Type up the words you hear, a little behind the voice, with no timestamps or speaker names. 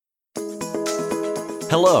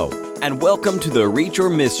Hello, and welcome to the Reach or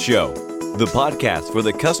Miss Show, the podcast for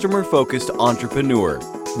the customer-focused entrepreneur,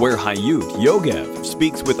 where Hayut Yogev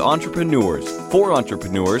speaks with entrepreneurs for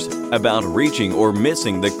entrepreneurs about reaching or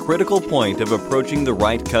missing the critical point of approaching the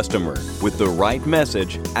right customer with the right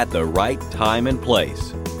message at the right time and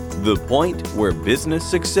place. The point where business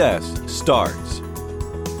success starts.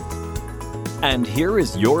 And here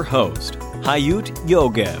is your host, Hayut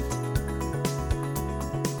Yogev.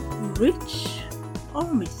 Reach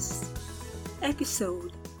or Miss,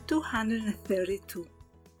 episode 232.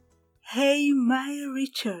 Hey my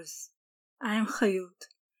Reachers, I'm Hayut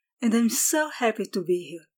and I'm so happy to be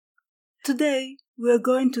here. Today we are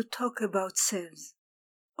going to talk about sales,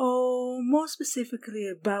 or more specifically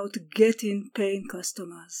about getting paying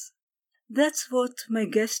customers. That's what my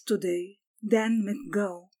guest today, Dan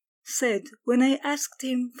McGough, said when I asked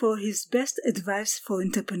him for his best advice for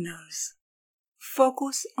entrepreneurs.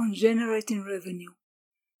 Focus on generating revenue.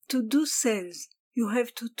 To do sales, you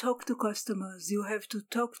have to talk to customers, you have to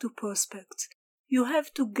talk to prospects, you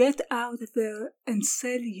have to get out there and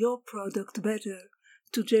sell your product better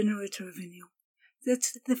to generate revenue.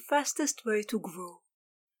 That's the fastest way to grow.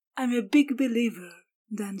 I'm a big believer,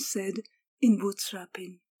 Dan said, in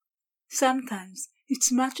bootstrapping. Sometimes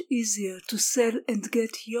it's much easier to sell and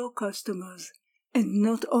get your customers and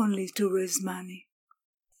not only to raise money.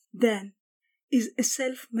 Dan is a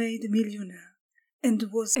self-made millionaire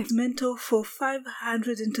and was a mentor for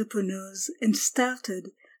 500 entrepreneurs and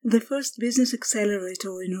started the first business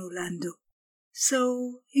accelerator in Orlando.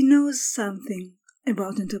 So he knows something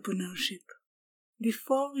about entrepreneurship.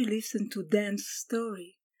 Before we listen to Dan's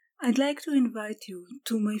story, I'd like to invite you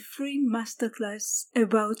to my free masterclass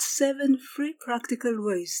about 7 free practical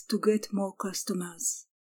ways to get more customers.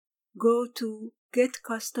 Go to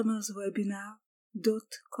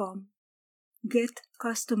getcustomerswebinar.com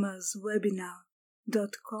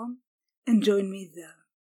getcustomerswebinar.com and join me there.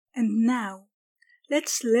 And now,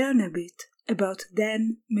 let's learn a bit about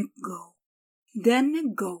Dan McGough. Dan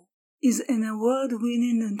McGough is an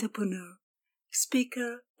award-winning entrepreneur,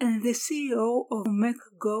 speaker, and the CEO of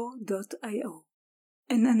McGo.io,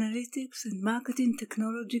 an analytics and marketing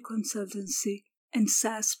technology consultancy and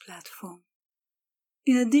SaaS platform.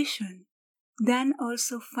 In addition, Dan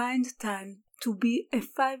also finds time to be a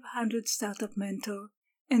 500 startup mentor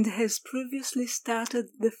and has previously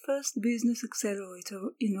started the first business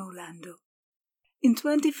accelerator in Orlando. In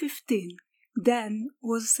 2015, Dan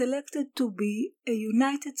was selected to be a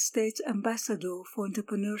United States Ambassador for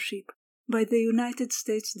Entrepreneurship by the United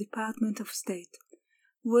States Department of State,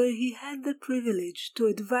 where he had the privilege to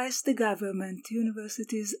advise the government,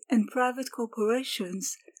 universities, and private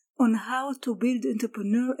corporations on how to build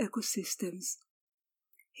entrepreneur ecosystems.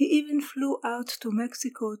 He even flew out to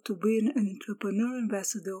Mexico to be an entrepreneur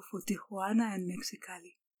ambassador for Tijuana and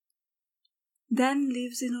Mexicali. Dan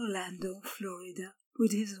lives in Orlando, Florida,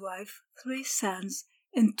 with his wife, 3 sons,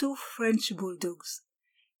 and 2 French bulldogs.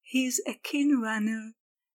 He is a keen runner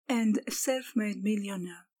and a self-made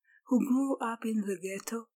millionaire who grew up in the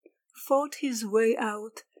ghetto, fought his way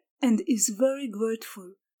out, and is very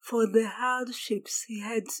grateful for the hardships he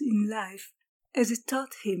had in life as it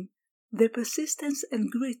taught him the persistence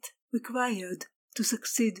and grit required to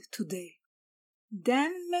succeed today.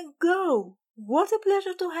 Dan McGough, what a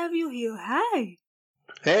pleasure to have you here. Hi.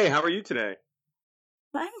 Hey, how are you today?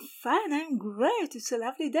 I'm fine, I'm great. It's a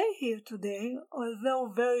lovely day here today,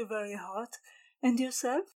 although very, very hot. And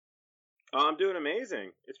yourself? I'm doing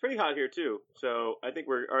amazing. It's pretty hot here too. So I think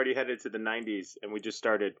we're already headed to the 90s and we just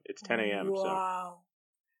started. It's 10 a.m. Wow.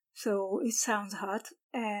 So it sounds hot.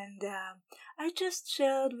 And I just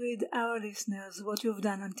shared with our listeners what you've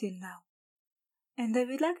done until now. And I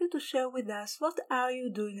would like you to share with us what are you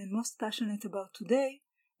doing and most passionate about today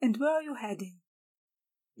and where are you heading?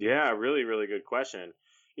 Yeah, really, really good question.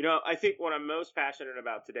 You know, I think what I'm most passionate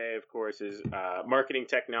about today, of course, is marketing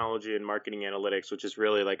technology and marketing analytics, which is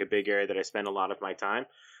really like a big area that I spend a lot of my time.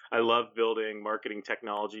 I love building marketing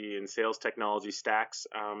technology and sales technology stacks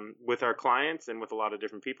with our clients and with a lot of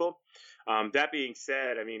different people. That being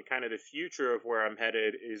said, I mean, kind of the future of where I'm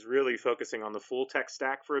headed is really focusing on the full tech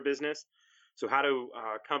stack for a business. So how do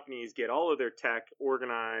companies get all of their tech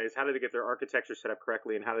organized? How do they get their architecture set up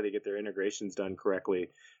correctly? And how do they get their integrations done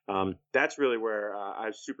correctly? That's really where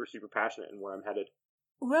I'm super, super passionate and where I'm headed.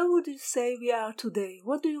 Where would you say we are today?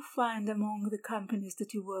 What do you find among the companies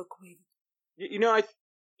that you work with? You know,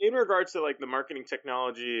 in regards to like the marketing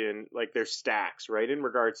technology and like their stacks, right? In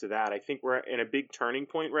regards to that, I think we're in a big turning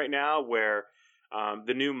point right now where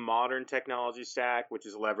the new modern technology stack, which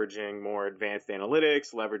is leveraging more advanced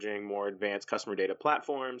analytics, leveraging more advanced customer data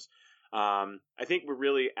platforms, I think we're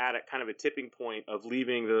really at a kind of a tipping point of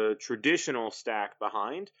leaving the traditional stack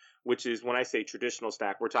behind, which is when I say traditional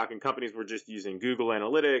stack, we're talking companies were just using Google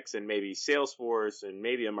Analytics and maybe Salesforce and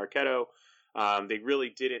maybe a Marketo. They really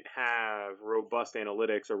didn't have robust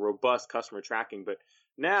analytics or robust customer tracking. But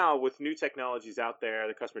now with new technologies out there,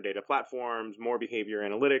 the customer data platforms, more behavior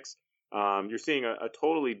analytics, you're seeing a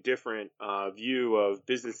totally different view of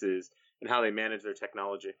businesses and how they manage their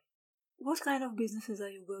technology. What kind of businesses are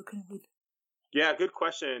you working with? Yeah, good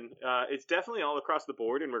question. It's definitely all across the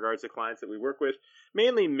board in regards to clients that we work with,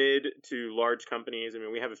 mainly mid to large companies. I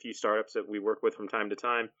mean, we have a few startups that we work with from time to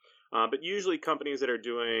time, but usually companies that are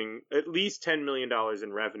doing at least $10 million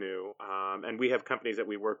in revenue. And we have companies that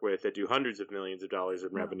we work with that do hundreds of millions of dollars in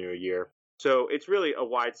revenue a year. So it's really a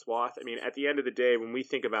wide swath. I mean, at the end of the day, when we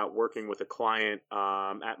think about working with a client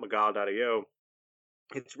at Magal.io,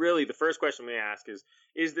 it's really the first question we ask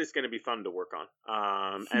is this going to be fun to work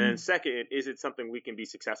on? And then second, is it something we can be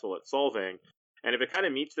successful at solving? And if it kind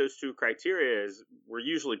of meets those two criteria, we're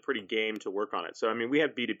usually pretty game to work on it. So, I mean, we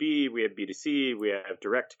have B2B, we have B2C, we have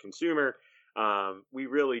direct to consumer. We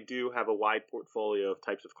really do have a wide portfolio of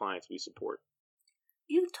types of clients we support.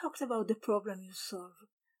 You talked about the problem you solve.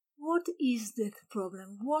 What is that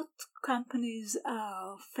problem? What companies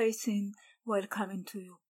are facing while coming to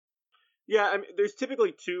you? Yeah, I mean, there's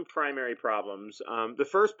typically two primary problems. The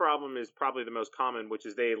first problem is probably the most common, which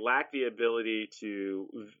is they lack the ability to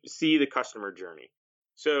see the customer journey.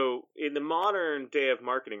 So in the modern day of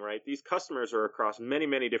marketing, right, these customers are across many,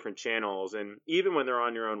 many different channels. And even when they're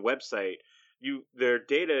on your own website, their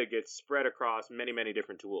data gets spread across many, many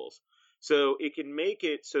different tools. So it can make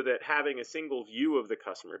it so that having a single view of the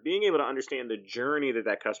customer, being able to understand the journey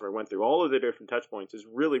that customer went through, all of the different touch points is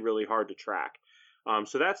really, really hard to track.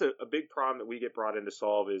 So that's a big problem that we get brought in to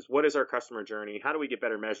solve is what is our customer journey? How do we get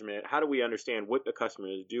better measurement? How do we understand what the customer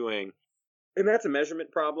is doing? And that's a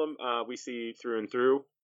measurement problem we see through and through.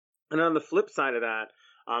 And on the flip side of that,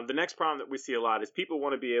 the next problem that we see a lot is people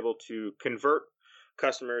want to be able to convert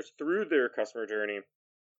customers through their customer journey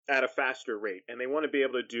at a faster rate. And they want to be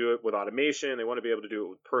able to do it with automation. They want to be able to do it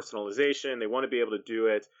with personalization. They want to be able to do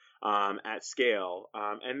it at scale.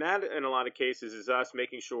 And that, in a lot of cases, is us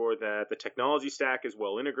making sure that the technology stack is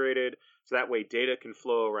well integrated, so that way data can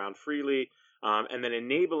flow around freely, and then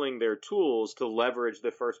enabling their tools to leverage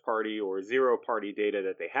the first-party or zero-party data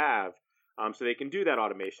that they have, so they can do that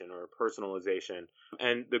automation or personalization.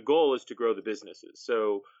 And the goal is to grow the businesses.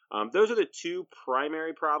 So those are the two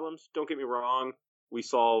primary problems. Don't get me wrong. We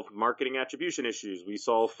solve marketing attribution issues. We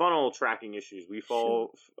solve funnel tracking issues. We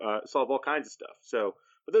solve all kinds of stuff.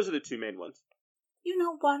 But those are the two main ones. You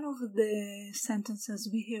know, one of the sentences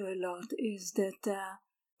we hear a lot is that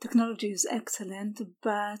technology is excellent,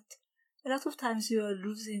 but a lot of times you are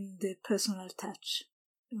losing the personal touch,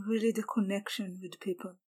 really the connection with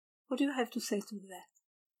people. What do you have to say to that?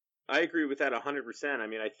 I agree with that 100%. I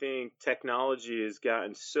mean, I think technology has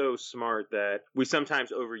gotten so smart that we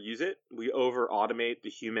sometimes overuse it. We over-automate the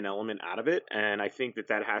human element out of it. And I think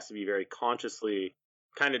that has to be very consciously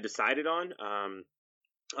kind of decided on.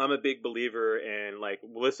 I'm a big believer in, like,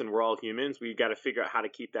 listen, we're all humans. We've got to figure out how to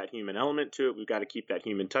keep that human element to it. We've got to keep that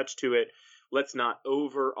human touch to it. Let's not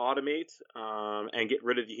over-automate and get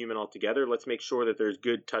rid of the human altogether. Let's make sure that there's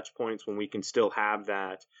good touch points when we can still have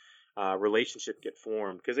that relationship get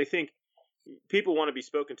formed, because I think people want to be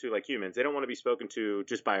spoken to like humans. They don't want to be spoken to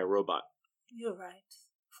just by a robot. You're right,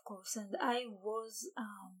 of course. And I was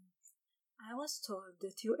told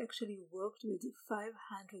that you actually worked with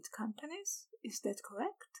 500 companies. Is that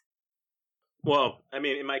correct? Well, I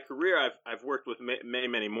mean, in my career, I've worked with many,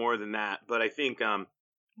 many more than that. But I think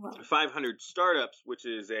 500 startups, which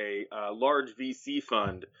is a large VC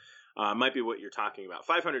fund, might be what you're talking about.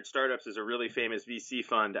 500 Startups is a really famous VC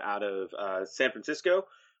fund out of San Francisco,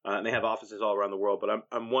 and they have offices all around the world. But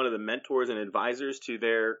I'm one of the mentors and advisors to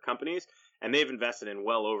their companies, and they've invested in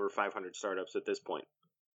well over 500 startups at this point.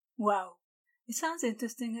 Wow. It sounds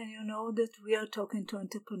interesting, and you know that we are talking to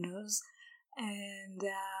entrepreneurs. And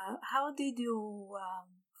how did you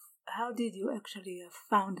actually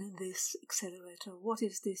found this accelerator? What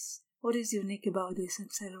is this? What is unique about this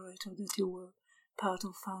accelerator that you were part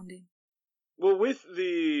of founding? Well, with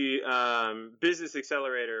the business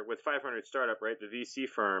accelerator with 500 Startup, right, the VC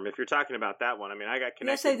firm, if you're talking about that one, I mean, I got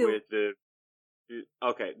connected with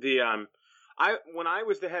when I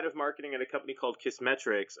was the head of marketing at a company called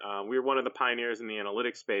Kissmetrics, we were one of the pioneers in the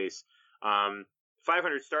analytics space.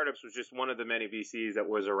 500 Startups was just one of the many VCs that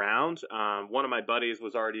was around. One of my buddies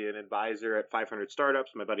was already an advisor at 500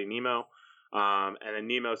 Startups, my buddy Nemo. And then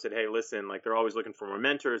Nemo said, hey, listen, like they're always looking for more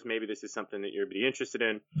mentors. Maybe this is something that you'd be interested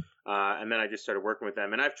in. And then I just started working with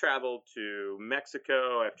them. And I've traveled to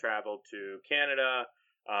Mexico. I've traveled to Canada,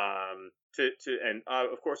 and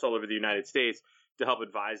of course, all over the United States to help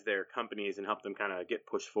advise their companies and help them kind of get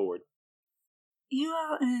pushed forward. You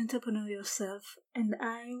are an entrepreneur yourself, and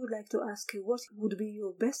I would like to ask you what would be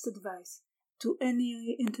your best advice to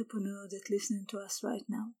any entrepreneur that's listening to us right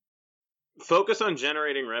now? Focus on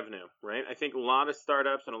generating revenue, right? I think a lot of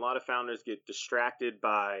startups and a lot of founders get distracted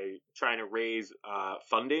by trying to raise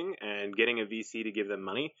funding and getting a VC to give them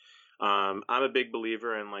money. I'm a big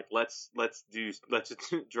believer in like let's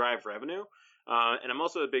drive revenue. And I'm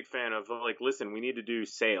also a big fan of like, listen, we need to do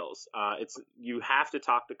sales. You have to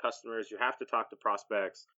talk to customers, you have to talk to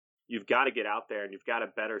prospects, you've got to get out there and you've got to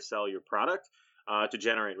better sell your product to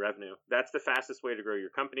generate revenue. That's the fastest way to grow your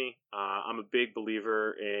company. I'm a big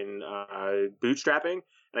believer in bootstrapping.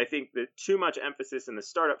 And I think that too much emphasis in the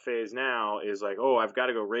startup phase now is like, oh, I've got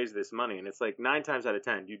to go raise this money. And it's like 9 times out of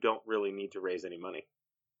 10, you don't really need to raise any money.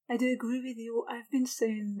 I do agree with you. I've been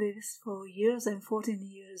saying this for years. I'm 14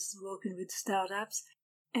 years working with startups.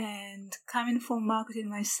 And coming from marketing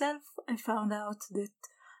myself, I found out that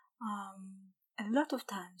a lot of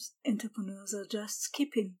times entrepreneurs are just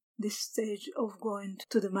skipping this stage of going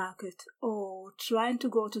to the market or trying to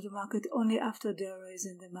go to the market only after they're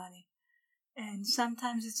raising the money. And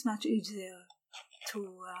sometimes it's much easier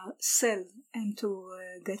to sell and to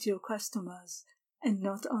get your customers and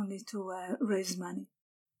not only to raise money.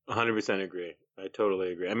 100% agree. I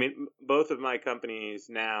totally agree. I mean, both of my companies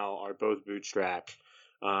now are both bootstrapped.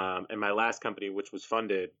 And my last company, which was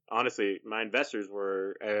funded, honestly, my investors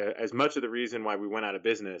were as much of the reason why we went out of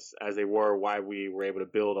business as they were why we were able to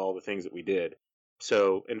build all the things that we did.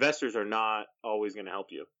 So investors are not always going to help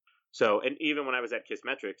you. So, and even when I was at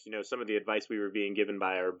Kissmetrics, some of the advice we were being given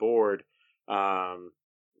by our board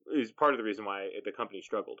is part of the reason why the company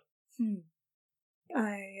struggled.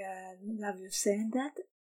 I love you saying that.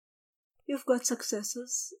 You've got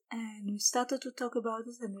successes, and we started to talk about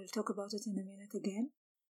it, and we'll talk about it in a minute again.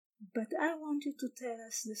 But I want you to tell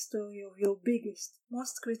us the story of your biggest,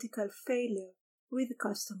 most critical failure with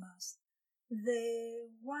customers. The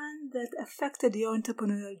one that affected your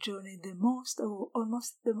entrepreneurial journey the most, or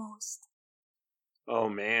almost the most. Oh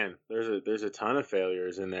man, there's a ton of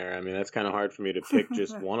failures in there. I mean, that's kind of hard for me to pick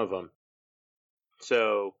just one of them.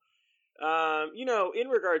 So, in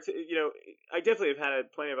regard to, I definitely have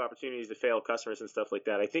had plenty of opportunities to fail customers and stuff like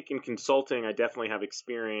that. I think in consulting, I definitely have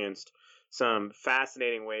experienced some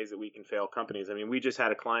fascinating ways that we can fail companies. I mean, we just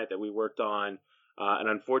had a client that we worked on, and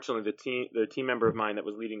unfortunately, the team member of mine that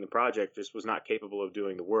was leading the project just was not capable of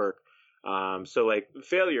doing the work. So like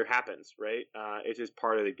failure happens, right? It's just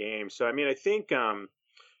part of the game. So, I mean, I think,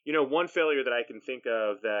 one failure that I can think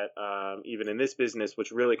of that even in this business,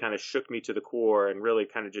 which really kind of shook me to the core and really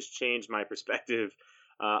kind of just changed my perspective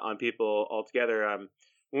on people altogether.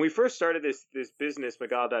 When we first started this business,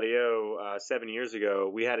 Magal.io, 7 years ago,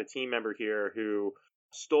 we had a team member here who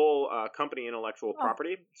stole company intellectual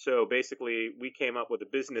property. So basically, we came up with a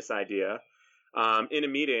business idea in a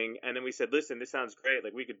meeting, and then we said, listen, this sounds great,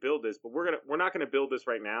 like we could build this, but we're not going to build this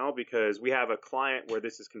right now because we have a client where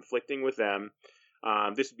this is conflicting with them.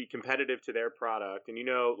 This would be competitive to their product, and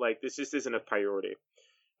this just isn't a priority.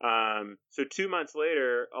 So 2 months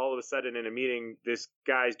later, all of a sudden in a meeting, this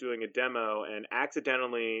guy's doing a demo and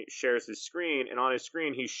accidentally shares his screen, and on his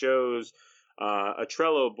screen he shows a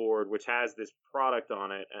Trello board which has this product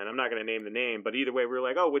on it, and I'm not going to name the name, but either way, we were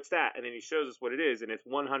like, oh, what's that? And then he shows us what it is, and it's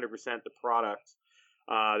 100% the product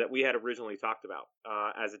that we had originally talked about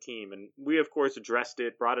as a team. And we, of course, addressed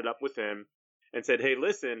it, brought it up with him, and said, hey,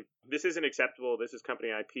 listen, this isn't acceptable. This is company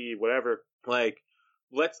IP, whatever. Like,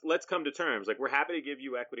 let's come to terms. Like, we're happy to give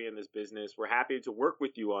you equity in this business. We're happy to work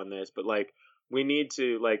with you on this, but like, we need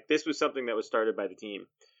to, like, this was something that was started by the team.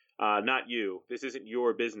 Not you. This isn't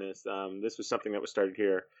your business. This was something that was started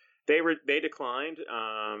here. They declined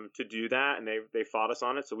to do that, and they fought us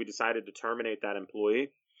on it. So we decided to terminate that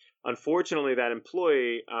employee. Unfortunately, that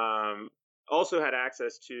employee also had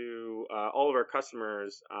access to all of our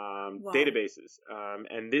customers' databases,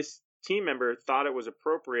 and this team member thought it was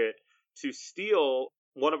appropriate to steal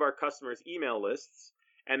one of our customers' email lists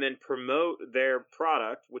and then promote their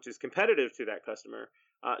product, which is competitive to that customer,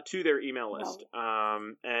 to their email list.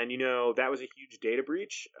 And, that was a huge data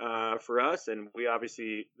breach for us. And we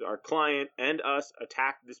obviously, our client and us,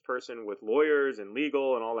 attacked this person with lawyers and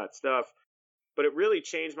legal and all that stuff. But it really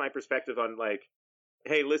changed my perspective on like,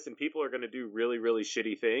 hey, listen, people are going to do really, really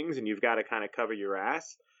shitty things, and you've got to kind of cover your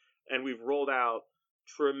ass. And we've rolled out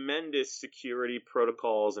tremendous security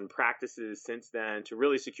protocols and practices since then to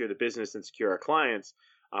really secure the business and secure our clients.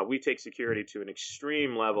 We take security to an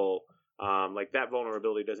extreme level. Like that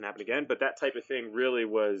vulnerability doesn't happen again, but that type of thing really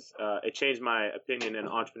was, it changed my opinion in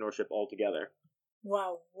entrepreneurship altogether.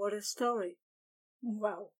 Wow, what a story.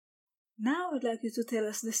 Wow. Now I'd like you to tell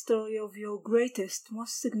us the story of your greatest,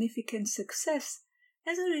 most significant success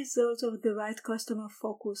as a result of the right customer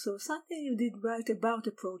focus or something you did right about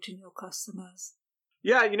approaching your customers.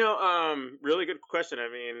 Yeah, really good question.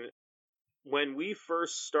 I mean, when we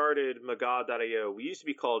first started Magad.io, we used to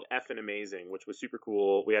be called Effin' Amazing, which was super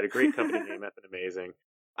cool. We had a great company name, Effin' Amazing.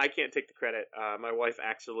 I can't take the credit. My wife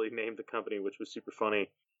actually named the company, which was super funny.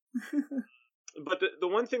 But the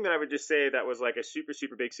one thing that I would just say that was like a super,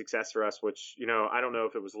 super big success for us, which, I don't know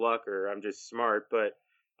if it was luck or I'm just smart, but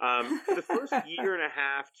for the first year and a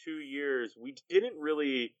half, 2 years, we didn't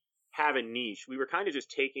really have a niche. We were kind of just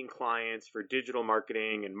taking clients for digital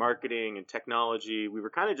marketing and technology. We were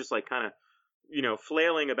kind of just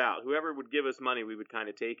flailing about. Whoever would give us money, we would kind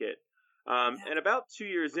of take it. And about 2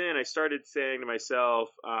 years in, I started saying to myself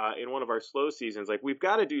in one of our slow seasons, like, we've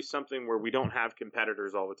got to do something where we don't have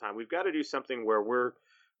competitors all the time. We've got to do something where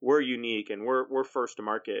we're unique and we're first to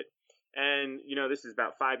market. And, this is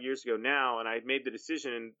about 5 years ago now, and I made the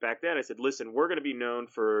decision back then. I said, listen, we're going to be known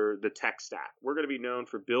for the tech stack. We're going to be known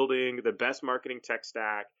for building the best marketing tech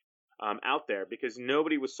stack out there, because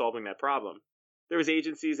nobody was solving that problem. There was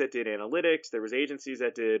agencies that did analytics. There was agencies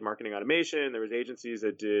that did marketing automation. There was agencies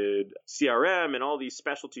that did CRM and all these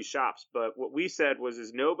specialty shops. But what we said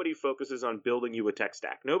is nobody focuses on building you a tech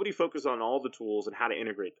stack. Nobody focuses on all the tools and how to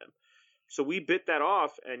integrate them. So we bit that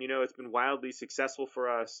off, and, it's been wildly successful for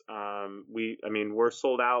us. We're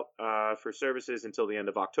sold out for services until the end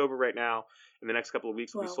of October right now. In the next couple of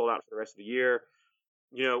weeks, we'll be sold out for the rest of the year.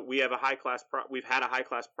 We have we've had a high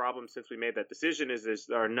class problem since we made that decision. Is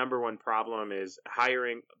our number one problem is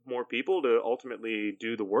hiring more people to ultimately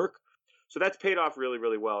do the work. So that's paid off really,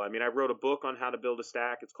 really well. I mean, I wrote a book on how to build a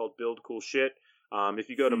stack. It's called Build Cool Shit. If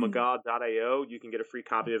you go to Magad.io, you can get a free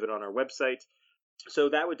copy of it on our website. So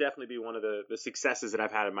that would definitely be one of the successes that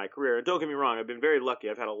I've had in my career. And don't get me wrong, I've been very lucky.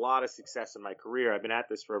 I've had a lot of success in my career. I've been at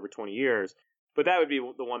this for over 20 years. But that would be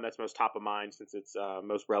the one that's most top of mind since it's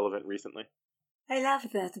most relevant recently. I love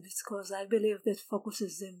that because I believe that focus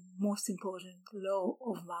is the most important law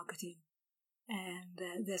of marketing.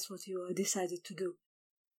 And that's what you decided to do.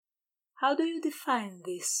 How do you define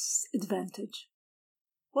this advantage?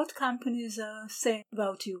 What companies are saying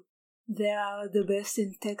about you? They are the best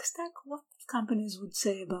in tech stack? What companies would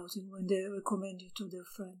say about you when they recommend you to their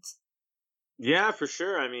friends? Yeah, for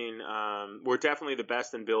sure. I mean, we're definitely the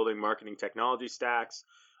best in building marketing technology stacks.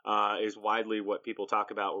 Is widely what people talk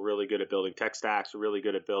about. We're really good at building tech stacks. We're really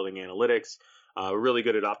good at building analytics. We're really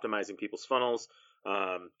good at optimizing people's funnels.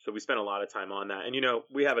 So we spend a lot of time on that. And,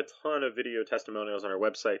 we have a ton of video testimonials on our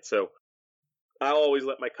website. So I always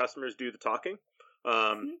let my customers do the talking.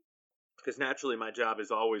 Because naturally my job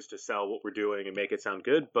is always to sell what we're doing and make it sound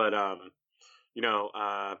good. But,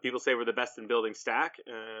 people say we're the best in building stack,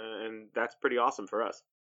 and that's pretty awesome for us.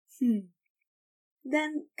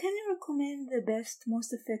 Then, can you recommend the best,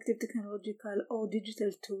 most effective technological or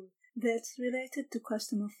digital tool that's related to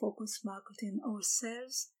customer-focused marketing or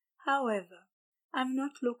sales? However, I'm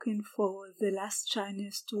not looking for the last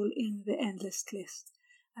Chinese tool in the endless list.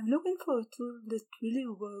 I'm looking for a tool that really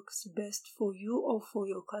works best for you or for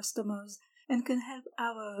your customers and can help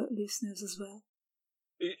our listeners as well.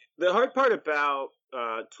 The hard part about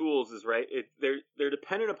tools is, right, they're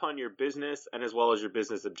dependent upon your business and as well as your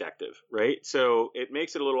business objective, right? So it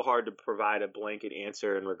makes it a little hard to provide a blanket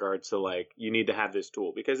answer in regards to, like, you need to have this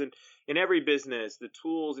tool, because in every business, the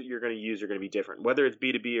tools that you're going to use are going to be different, whether it's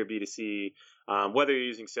B2B or B2C, whether you're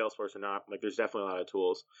using Salesforce or not. Like, there's definitely a lot of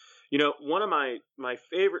tools. One of my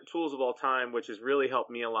favorite tools of all time, which has really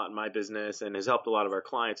helped me a lot in my business and has helped a lot of our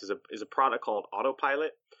clients, is a product called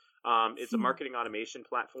Autopilot. It's a marketing automation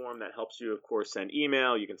platform that helps you, of course, send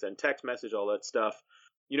email. You can send text message, all that stuff.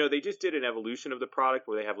 They just did an evolution of the product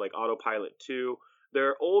where they have like Autopilot 2.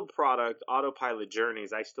 Their old product, Autopilot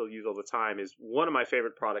Journeys, I still use all the time, is one of my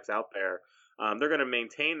favorite products out there. They're going to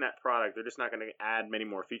maintain that product. They're just not going to add many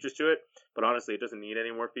more features to it. But honestly, it doesn't need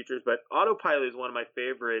any more features. But Autopilot is one of my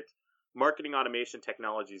favorite marketing automation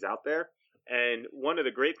technologies out there. And one of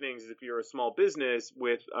the great things is, if you're a small business,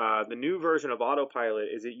 with the new version of Autopilot,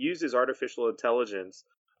 is it uses artificial intelligence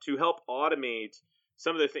to help automate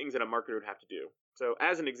some of the things that a marketer would have to do. So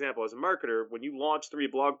as an example, as a marketer, when you launch 3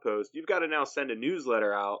 blog posts, you've got to now send a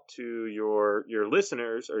newsletter out to your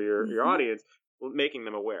listeners or your audience, making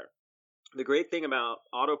them aware. The great thing about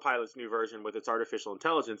Autopilot's new version with its artificial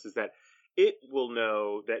intelligence is that it will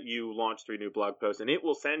know that you launched 3 new blog posts, and it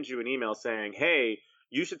will send you an email saying, hey,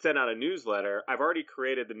 you should send out a newsletter. I've already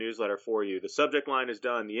created the newsletter for you. The subject line is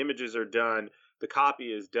done. The images are done. The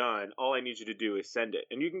copy is done. All I need you to do is send it.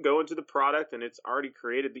 And you can go into the product, and it's already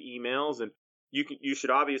created the emails, and you should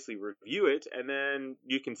obviously review it, and then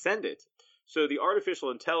you can send it. So the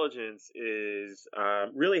artificial intelligence is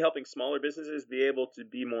really helping smaller businesses be able to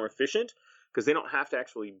be more efficient, because they don't have to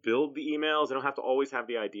actually build the emails. They don't have to always have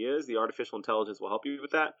the ideas. The artificial intelligence will help you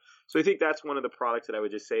with that. So I think that's one of the products that I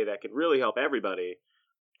would just say that could really help everybody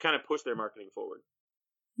kind of push their marketing forward.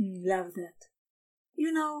 Love that.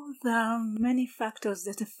 You know, there are many factors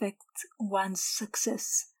that affect one's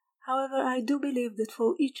success. However, I do believe that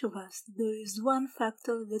for each of us, there is one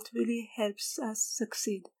factor that really helps us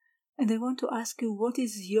succeed. And I want to ask you, what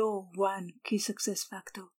is your one key success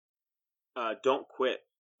factor? Don't quit.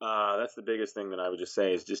 That's the biggest thing that I would just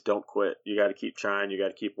say is just don't quit. You got to keep trying. You got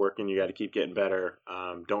to keep working. You got to keep getting better.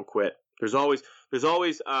 Don't quit. There's always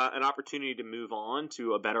an opportunity to move on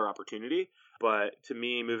to a better opportunity. But to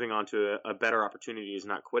me, moving on to a better opportunity is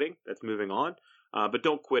not quitting. That's moving on. But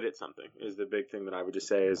don't quit at something is the big thing that I would just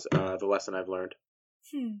say is the lesson I've learned.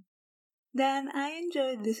 Dan, I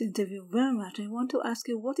enjoyed this interview very much. I want to ask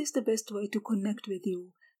you, what is the best way to connect with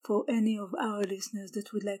you for any of our listeners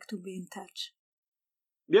that would like to be in touch?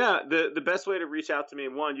 Yeah, the best way to reach out to me,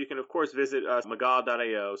 one, you can, of course, visit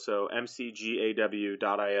mcgaw.io, so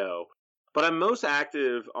mcgaw.io. But I'm most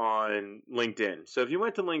active on LinkedIn. So if you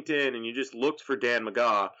went to LinkedIn and you just looked for Dan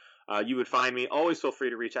McGaw, you would find me. Always feel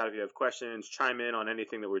free to reach out if you have questions, chime in on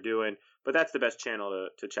anything that we're doing. But that's the best channel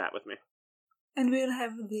to chat with me. And we'll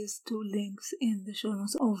have these 2 links in the show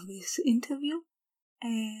notes of this interview.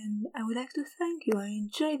 And I would like to thank you. I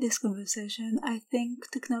enjoyed this conversation. I think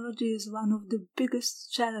technology is one of the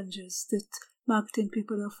biggest challenges that marketing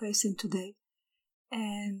people are facing today.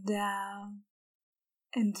 And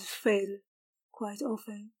fail quite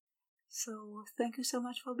often. So thank you so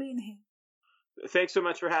much for being here. Thanks so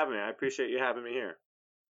much for having me. I appreciate you having me here.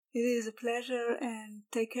 It is a pleasure, and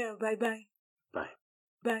take care. Bye-bye. Bye.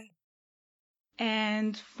 Bye.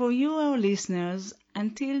 And for you, our listeners,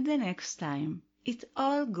 until the next time, it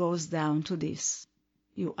all goes down to this.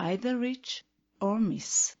 You either reach or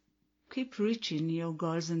miss. Keep reaching your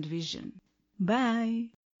goals and vision. Bye.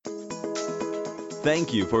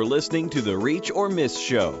 Thank you for listening to the Reach or Miss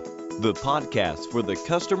Show, the podcast for the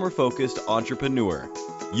customer-focused entrepreneur.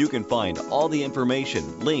 You can find all the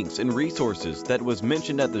information, links, and resources that was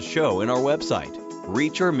mentioned at the show in our website,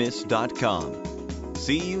 reachormiss.com.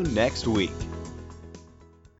 See you next week.